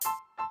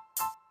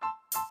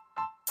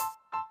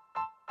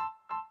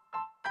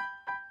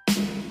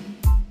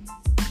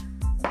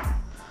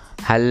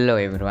Hello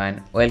everyone,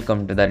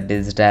 welcome to the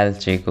digital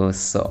chikoo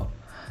show.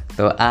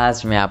 तो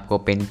आज मैं आपको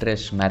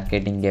पिंटरेस्ट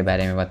मार्केटिंग के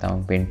बारे में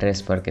बताऊँ।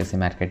 पिंटरेस्ट पर कैसे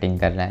मार्केटिंग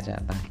करना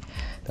चाहता है।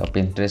 तो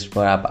पिंटरेस्ट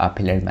पर आप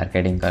एफिलिएट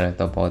मार्केटिंग करो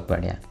तो बहुत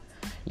बढ़िया,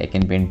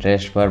 लेकिन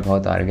पिंटरेस्ट पर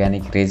बहुत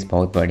ऑर्गेनिक रीच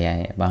बहुत बढ़िया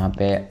है। वहाँ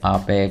पे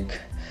आप एक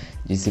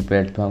जिस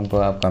प्लेटफॉर्म को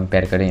आप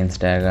कंपेयर करें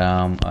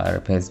इंस्टाग्राम और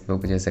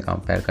फेसबुक जैसे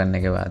कंपेयर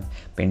करने के बाद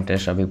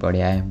पिंटरेस्ट अभी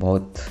बढ़िया है,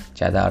 बहुत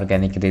ज़्यादा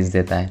ऑर्गेनिक रीच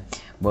देता है,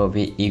 वो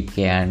भी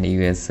यूके एंड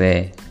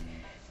यूएसए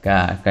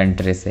का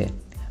कंट्री से।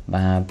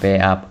 वहाँ पे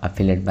आप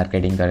एफिलिएट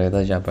मार्केटिंग करें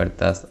तो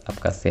ज़बरदस्त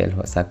आपका सेल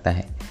हो सकता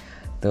है।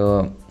 तो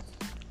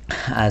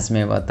आज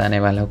मैं बताने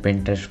वाला हूँ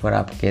पिंटरेस्ट पर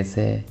आप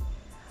कैसे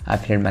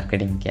एफिलिएट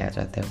मार्केटिंग किया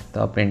चाहते हो।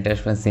 तो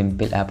पिंटरेस्ट पर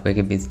सिंपल आपको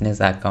एक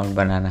बिजनेस अकाउंट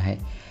बनाना है।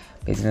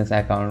 बिजनेस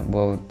अकाउंट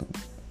बहुत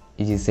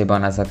ईजी से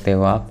बना सकते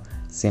हो आप।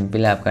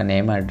 सिंपल आपका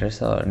नेम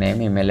एड्रेस और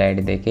नेम ईमेल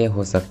आईडी देके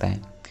हो सकता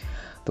है।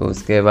 तो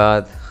उसके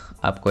बाद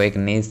आपको एक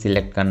नीश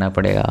सिलेक्ट करना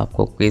पड़ेगा।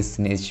 आपको किस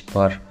नीश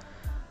पर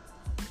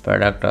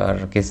प्रोडक्ट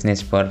और किस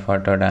नीश पर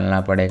फ़ोटो डालना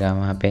पड़ेगा।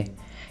 वहाँ पे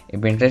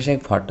पिंटरेस्ट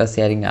एक फ़ोटो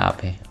शेयरिंग ऐप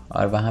है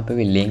और वहाँ पे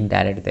भी लिंक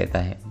डायरेक्ट देता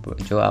है।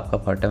 जो आपका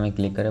फ़ोटो में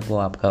क्लिक करे वो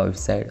आपका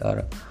वेबसाइट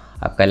और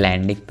आपका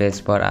लैंडिंग पेज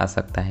पर आ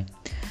सकता है।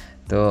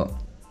 तो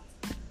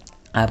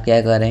आप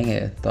क्या करेंगे,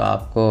 तो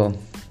आपको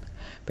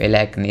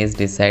पहले एक नीश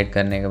डिसाइड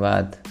करने के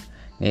बाद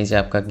नीश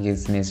आपका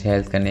किस नीश,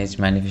 हेल्थ का नीश,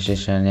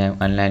 मैनिफेस्टेशन है,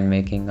 ऑनलाइन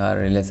मेकिंग और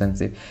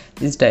रिलेशनशिप,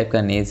 जिस टाइप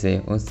का नीश है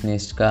उस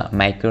नीश का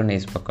माइक्रो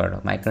नीश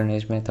पकड़ो। माइक्रो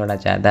नीश में थोड़ा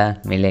ज़्यादा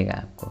मिलेगा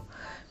आपको।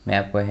 मैं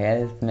आपको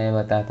हेल्थ में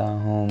बताता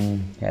हूँ।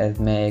 हेल्थ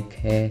में एक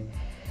है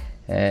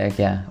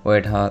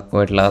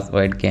वेट लॉस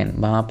वेट गेन,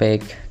 वहाँ पे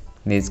एक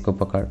नीश को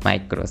पकड़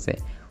माइक्रो से,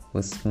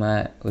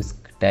 उसमें उस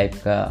टाइप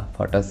का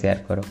फ़ोटो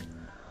शेयर करो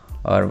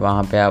और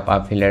वहाँ पे आप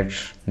एफिलिएट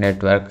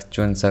नेटवर्क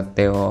चुन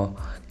सकते हो।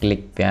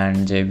 क्लिकबैंक,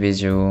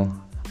 जेबीजू,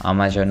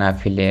 अमेजोन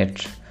एफिलिएट,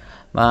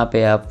 वहाँ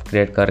पे आप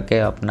क्रिएट करके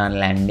अपना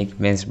लैंडिंग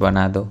पेज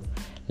बना दो।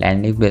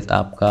 लैंडिंग पेज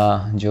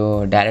आपका जो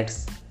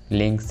डायरेक्ट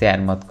लिंक शेयर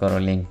मत करो,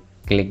 लिंक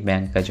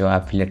क्लिकबैंक का जो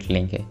एफिलिएट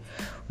लिंक है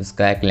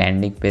उसका एक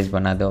लैंडिंग पेज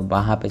बना दो।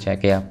 वहाँ पे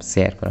जाके आप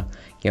शेयर करो,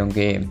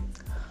 क्योंकि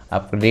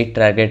आप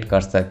रीटारगेट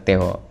कर सकते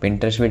हो।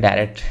 पिंटरेस्ट भी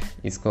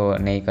डायरेक्ट इसको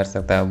नहीं कर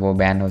सकता, वो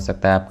बैन हो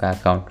सकता है आपका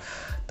अकाउंट।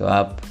 तो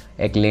आप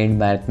एक लीड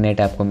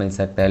मैग्नेट आपको मिल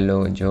सकता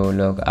है। जो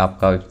लोग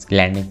आपका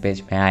लैंडिंग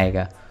पेज पे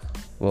आएगा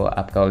वो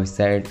आपका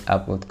वेबसाइट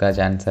आप उसका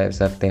जान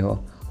सकते हो।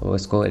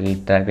 उसको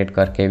रीटारगेट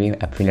करके भी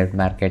एफिलिएट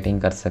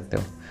मार्केटिंग कर सकते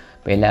हो।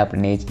 पहले आप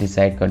नीच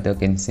डिसाइड करते हो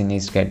किसी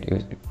नीच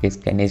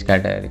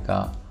कैटेगरी का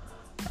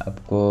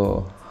आपको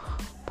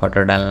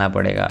फ़ोटो डालना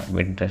पड़ेगा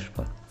पिंटरेस्ट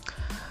पर।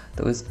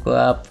 तो उसको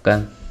आप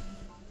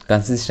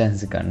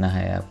कंसिस्टेंसी करना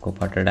है, आपको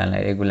फ़ोटो डालना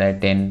है regular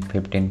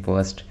 10-15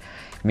 post,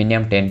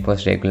 minimum 10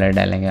 post regular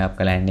डालेंगे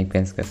आपका लैंडिंग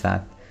पेज के साथ,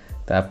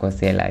 तो आपको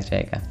सेल आ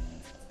जाएगा।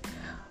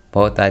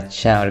 बहुत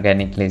अच्छा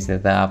ऑर्गेनिक रीच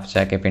देता है। आप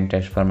जाके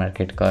पिंटरेस्ट पर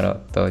मार्केट करो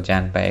तो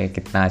जान पाए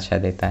कितना अच्छा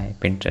देता है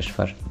पिंटरेस्ट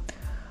पर।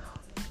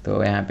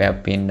 तो यहाँ पे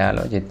आप पिन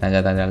डालो, जितना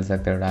ज़्यादा डाल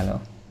सकते हो डालो।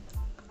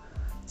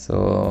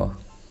 सो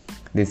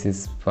this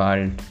is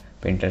called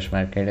Pinterest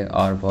marketing.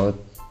 और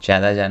बहुत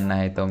ज़्यादा जानना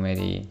है तो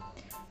मेरी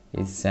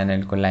इस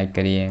चैनल को लाइक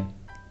करिए,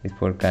 इस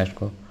पॉडकास्ट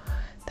को।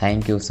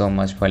 Thank you so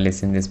much for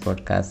listening this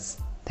podcast.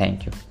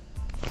 Thank you.